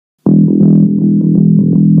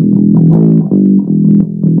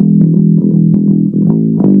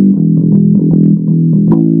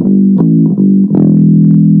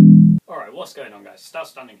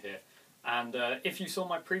And if you saw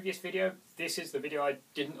my previous video, this is the video I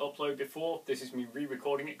didn't upload before. This is me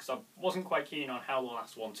re-recording it because I wasn't quite keen on how the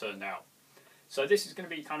last one turned out. So this is going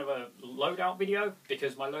to be kind of a loadout video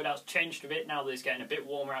because my loadout's changed a bit now that it's getting a bit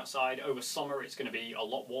warmer outside. Over summer it's going to be a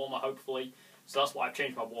lot warmer hopefully. So that's why I've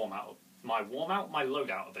changed my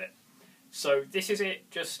loadout a bit. So this is it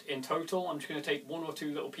just in total. I'm just going to take one or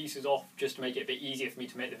two little pieces off just to make it a bit easier for me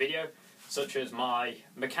to make the video. Such as my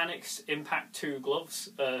Mechanics Impact 2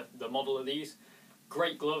 gloves, the model of these.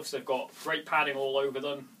 Great gloves, they've got great padding all over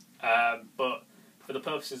them, but for the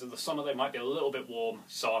purposes of the summer they might be a little bit warm,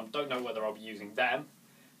 so I don't know whether I'll be using them.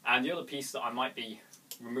 And the other piece that I might be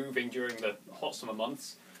removing during the hot summer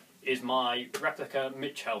months is my replica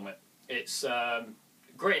Mitch helmet. It's a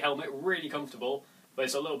great helmet, really comfortable, but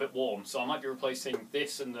it's a little bit warm, so I might be replacing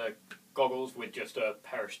this and the goggles with just a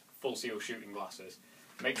pair of full seal shooting glasses.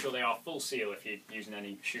 Make sure they are full seal if you're using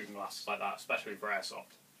any shooting glasses like that, especially for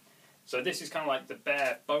airsoft. So this is kind of like the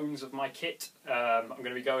bare bones of my kit. I'm going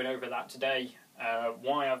to be going over that today,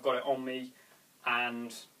 why I've got it on me,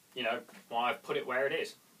 and why I've put it where it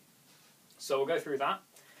is. So we'll go through that.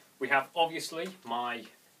 We have obviously my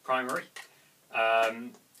primary.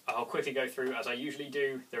 I'll quickly go through as I usually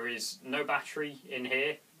do. There is no battery in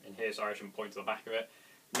here. Sorry, I shouldn't point to the back of it.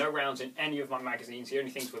 No rounds in any of my magazines. The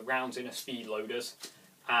only things with rounds in are speed loaders.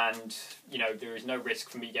 And, there is no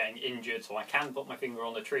risk for me getting injured, so I can put my finger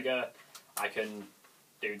on the trigger, I can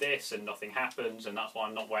do this and nothing happens, and that's why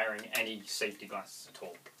I'm not wearing any safety glasses at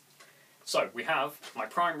all. So, we have my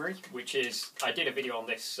primary, which is, I did a video on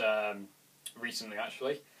this recently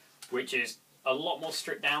actually, which is a lot more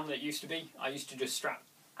stripped down than it used to be. I used to just strap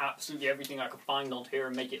absolutely everything I could find onto here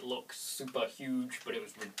and make it look super huge, but it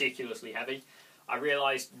was ridiculously heavy. I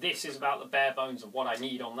realised this is about the bare bones of what I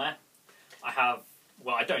need on there.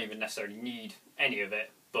 I don't even necessarily need any of it,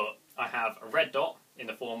 but I have a red dot in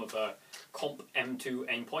the form of a Comp M2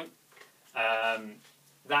 aimpoint.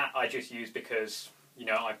 That I just use because,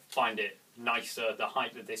 I find it nicer. The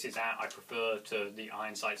height that this is at, I prefer to the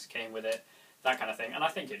iron sights that came with it, that kind of thing. And I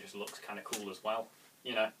think it just looks kind of cool as well,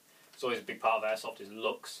 It's always a big part of airsoft is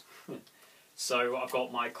looks. So I've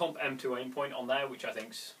got my Comp M2 aimpoint on there, which I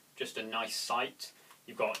think's just a nice sight.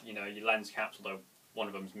 You've got, your lens caps, although one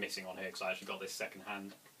of them's missing on here because I actually got this second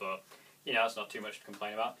hand, but that's not too much to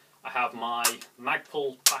complain about. I have my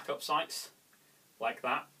Magpul backup sights, like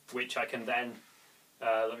that, which I can then,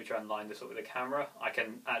 let me try and line this up with the camera, I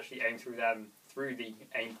can actually aim through them through the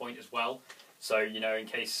aim point as well. So, in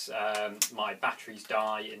case my batteries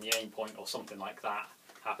die in the aim point or something like that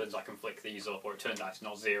happens, I can flick these up, or it turns out it's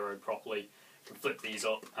not zeroed properly, I can flip these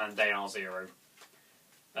up and they are zero.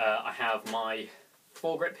 I have my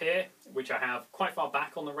foregrip here, which I have quite far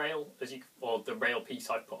back on the rail, or the rail piece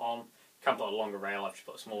I've put on. You can't put a longer rail, I've just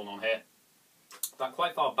put a small one on here. But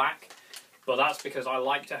quite far back, but that's because I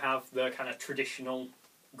like to have the kind of traditional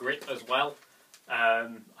grip as well.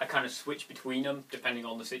 I kind of switch between them depending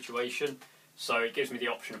on the situation, so it gives me the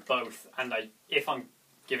option of both. And if I'm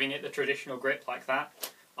giving it the traditional grip like that,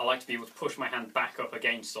 I like to be able to push my hand back up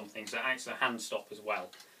against something, so it acts as a hand stop as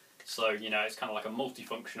well. So, it's kind of like a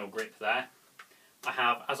multifunctional grip there. I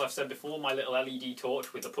have, as I've said before, my little LED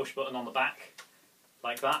torch with the push button on the back,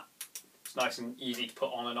 like that. It's nice and easy to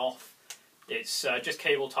put on and off. It's just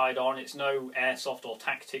cable tied on. It's no airsoft or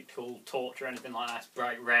tactical torch or anything like that. It's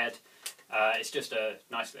bright red. It's just a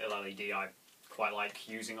nice little LED I quite like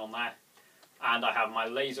using on there. And I have my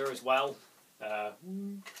laser as well. God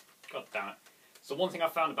damn it. So one thing I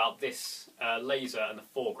found about this laser and the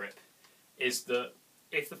foregrip is that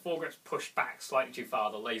if the foregrip's pushed back slightly too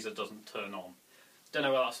far, the laser doesn't turn on. Don't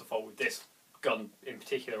know whether that's the fault with this gun in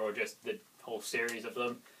particular or just the whole series of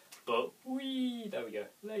them, but whee, there we go,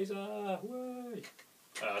 laser, whee.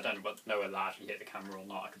 I don't know whether that actually hit the camera or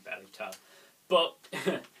not, I could barely tell. But,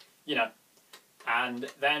 and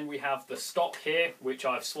then we have the stock here, which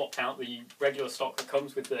I've swapped out the regular stock that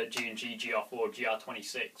comes with the G&G GR4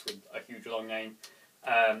 GR26 with a huge long name,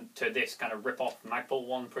 to this kind of rip-off Magpul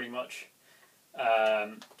one pretty much.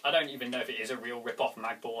 I don't even know if it is a real rip-off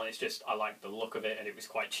Magpul one, it's just I like the look of it and it was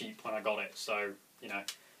quite cheap when I got it, so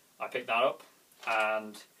I picked that up,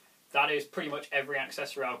 and that is pretty much every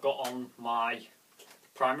accessory I've got on my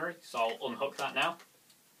primary. So I'll unhook that now,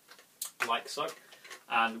 like so,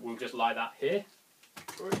 and we'll just lie that here.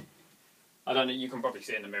 I don't know, you can probably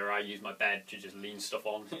see it in the mirror, I use my bed to just lean stuff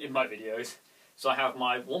on in my videos. So I have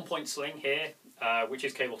my 1-point sling here, which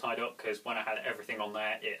is cable tied up because when I had everything on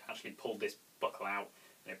there it actually pulled this buckle out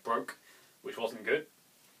and it broke, which wasn't good,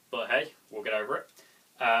 but hey, we'll get over it.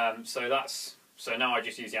 So now I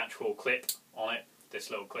just use the actual clip on it, this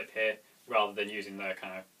little clip here, rather than using the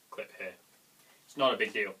kind of clip here. It's not a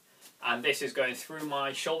big deal. and this is going through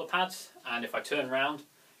my shoulder pads, and if I turn around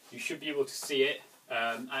you should be able to see it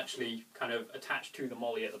actually kind of attached to the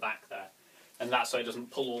molly at the back there, and that's so it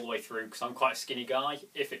doesn't pull all the way through, because I'm quite a skinny guy.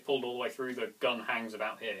 If it pulled all the way through, the gun hangs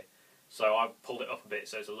about here, so I've pulled it up a bit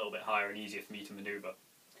so it's a little bit higher and easier for me to manoeuvre.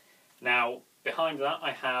 Now behind that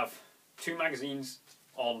I have 2 magazines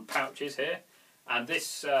on pouches here, and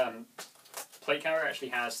this plate carrier actually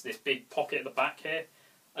has this big pocket at the back here.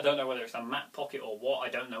 I don't know whether it's a mat pocket or what, I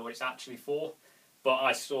don't know what it's actually for, but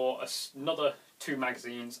I saw another 2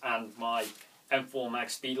 magazines and my M4 mag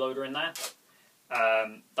speed loader in there.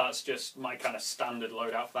 That's just my kind of standard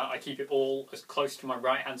loadout for that. I keep it all as close to my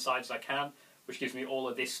right hand side as I can, which gives me all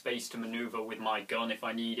of this space to manoeuvre with my gun if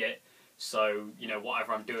I need it. So, you know,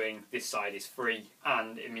 whatever I'm doing, this side is free,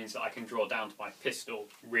 and it means that I can draw down to my pistol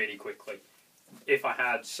really quickly. If I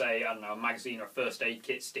had, say, I don't know, a magazine or a first aid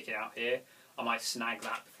kit sticking out here, I might snag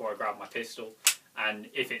that before I grab my pistol. And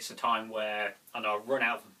if it's a time where I know I've run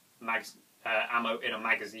out of ammo in a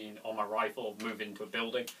magazine on my rifle, move into a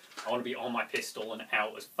building, I want to be on my pistol and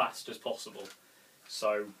out as fast as possible.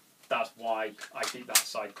 So that's why I keep that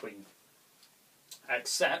side clean.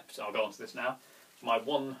 Except, I'll go on to this now, my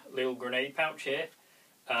one little grenade pouch here,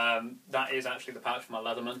 that is actually the pouch for my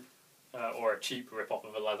Leatherman, or a cheap rip-off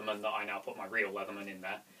of a Leatherman that I now put my real Leatherman in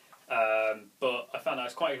there. But I found out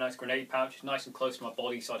it's quite a nice grenade pouch. It's nice and close to my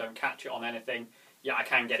body so I don't catch it on anything. Yeah, I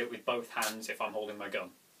can get it with both hands if I'm holding my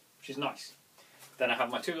gun, which is nice. Then I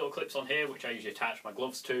have my 2 little clips on here, which I usually attach my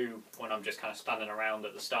gloves to when I'm just kind of standing around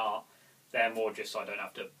at the start. They're more just so I don't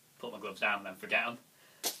have to put my gloves down and then forget them.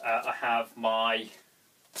 I have my,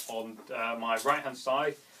 on my right hand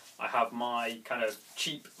side, I have my kind of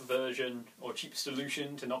cheap version, or cheap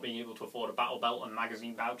solution to not being able to afford a battle belt and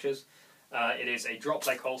magazine pouches. It is a drop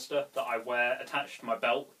leg holster that I wear attached to my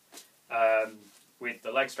belt. With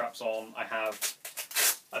the leg straps on, I have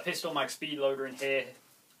a pistol mag speed loader in here.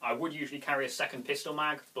 I would usually carry a second pistol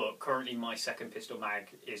mag, but currently my second pistol mag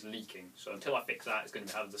is leaking. So until I fix that, it's going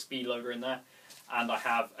to have the speed loader in there. And I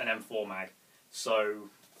have an M4 mag, so,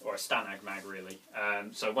 or a StoutStanding mag really.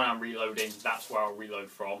 So when I'm reloading, that's where I'll reload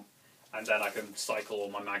from. And then I can cycle all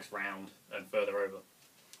my mags round and further over.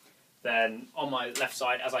 Then on my left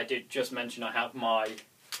side, as I did just mention, I have my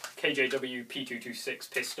KJW P226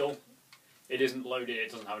 pistol. It isn't loaded,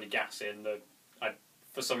 it doesn't have any gas in.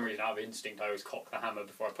 For some reason, out of instinct, I always cock the hammer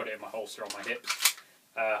before I put it in my holster on my hips.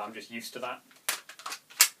 I'm just used to that.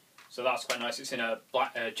 So that's quite nice. It's in a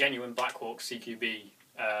genuine Blackhawk CQB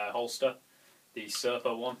holster, the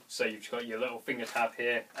Serpo one. So you've got your little finger tab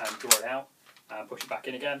here and draw it out and push it back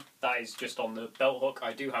in again. That is just on the belt hook.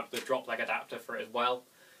 I do have the drop leg adapter for it as well,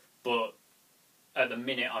 but at the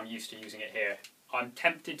minute I'm used to using it here. I'm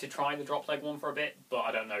tempted to try the drop leg one for a bit, but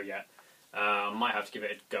I don't know yet. I might have to give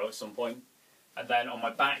it a go at some point. And then on my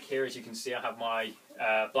back here, as you can see, I have my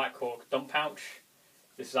Blackhawk dump pouch.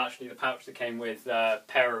 This is actually the pouch that came with a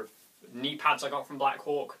pair of knee pads I got from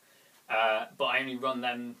Blackhawk, but I only run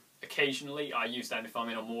them occasionally. I use them if I'm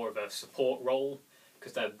in a more of a support role,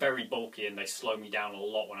 because they're very bulky and they slow me down a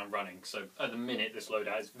lot when I'm running. So at the minute, this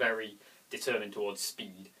loadout is very determined towards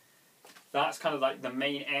speed. That's kind of like the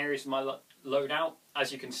main areas of my loadout.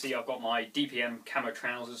 As you can see, I've got my DPM camo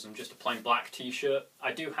trousers and just a plain black t-shirt.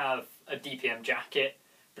 I do have a DPM jacket,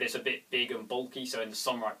 but it's a bit big and bulky, so in the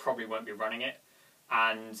summer I probably won't be running it.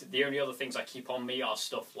 And the only other things I keep on me are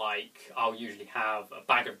stuff like, I'll usually have a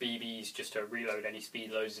bag of BBs just to reload any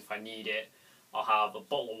speed loads if I need it. I'll have a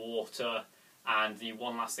bottle of water, and the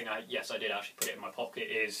one last thing I did actually put it in my pocket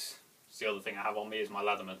is, the other thing I have on me is my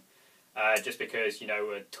Leatherman. Just because, you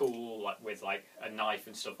know, a tool like with like a knife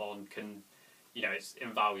and stuff on can, you know, it's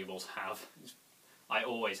invaluable to have. I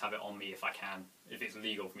always have it on me if I can, if it's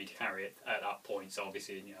legal for me to carry it at that point. So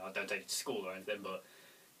obviously, you know, I don't take it to school or anything, but,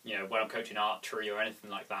 you know, when I'm coaching archery or anything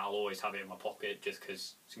like that, I'll always have it in my pocket just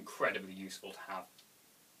because it's incredibly useful to have.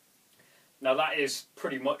 Now that is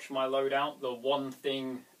pretty much my loadout. The one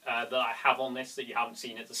thing that I have on this that you haven't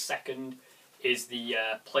seen at the second is the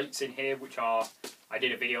plates in here, which are, I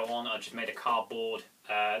did a video on, I just made a cardboard.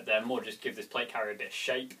 They're more just give this plate carrier a bit of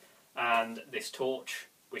shape. And this torch,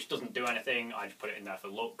 which doesn't do anything, I just put it in there for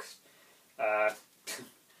looks.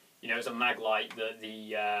 You know, it's a mag light that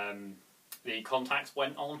the contacts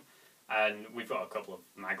went on, and we've got a couple of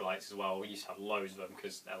mag lights as well. We used to have loads of them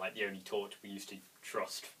because they're like the only torch we used to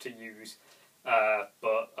trust to use.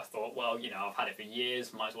 But I thought, well, you know, I've had it for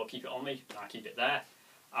years, might as well keep it on me, and I keep it there.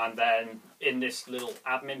 And then in this little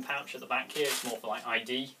admin pouch at the back here, it's more for like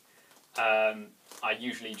ID. I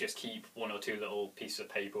usually just keep 1 or 2 little pieces of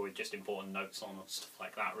paper with just important notes on and stuff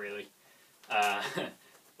like that, really.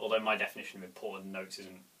 Although my definition of important notes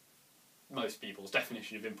isn't most people's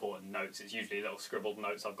definition of important notes. It's usually little scribbled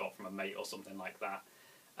notes I've got from a mate or something like that.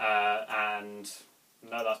 And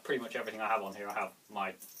no, that's pretty much everything I have on here. I have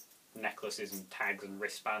my necklaces and tags and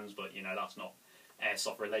wristbands, but you know, that's not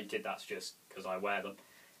airsoft related, that's just because I wear them.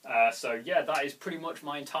 So yeah, that is pretty much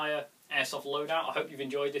my entire airsoft loadout. I hope you've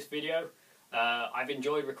enjoyed this video. I've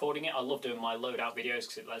enjoyed recording it. I love doing my loadout videos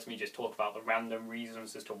because it lets me just talk about the random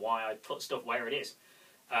reasons as to why I put stuff where it is.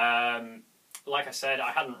 Like I said,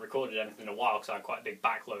 I hadn't recorded anything in a while because I had quite a big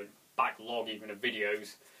backlog even of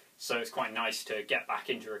videos, so it's quite nice to get back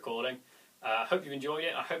into recording. I hope you've enjoyed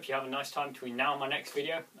it. I hope you have a nice time between now and my next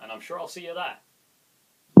video, and I'm sure I'll see you there.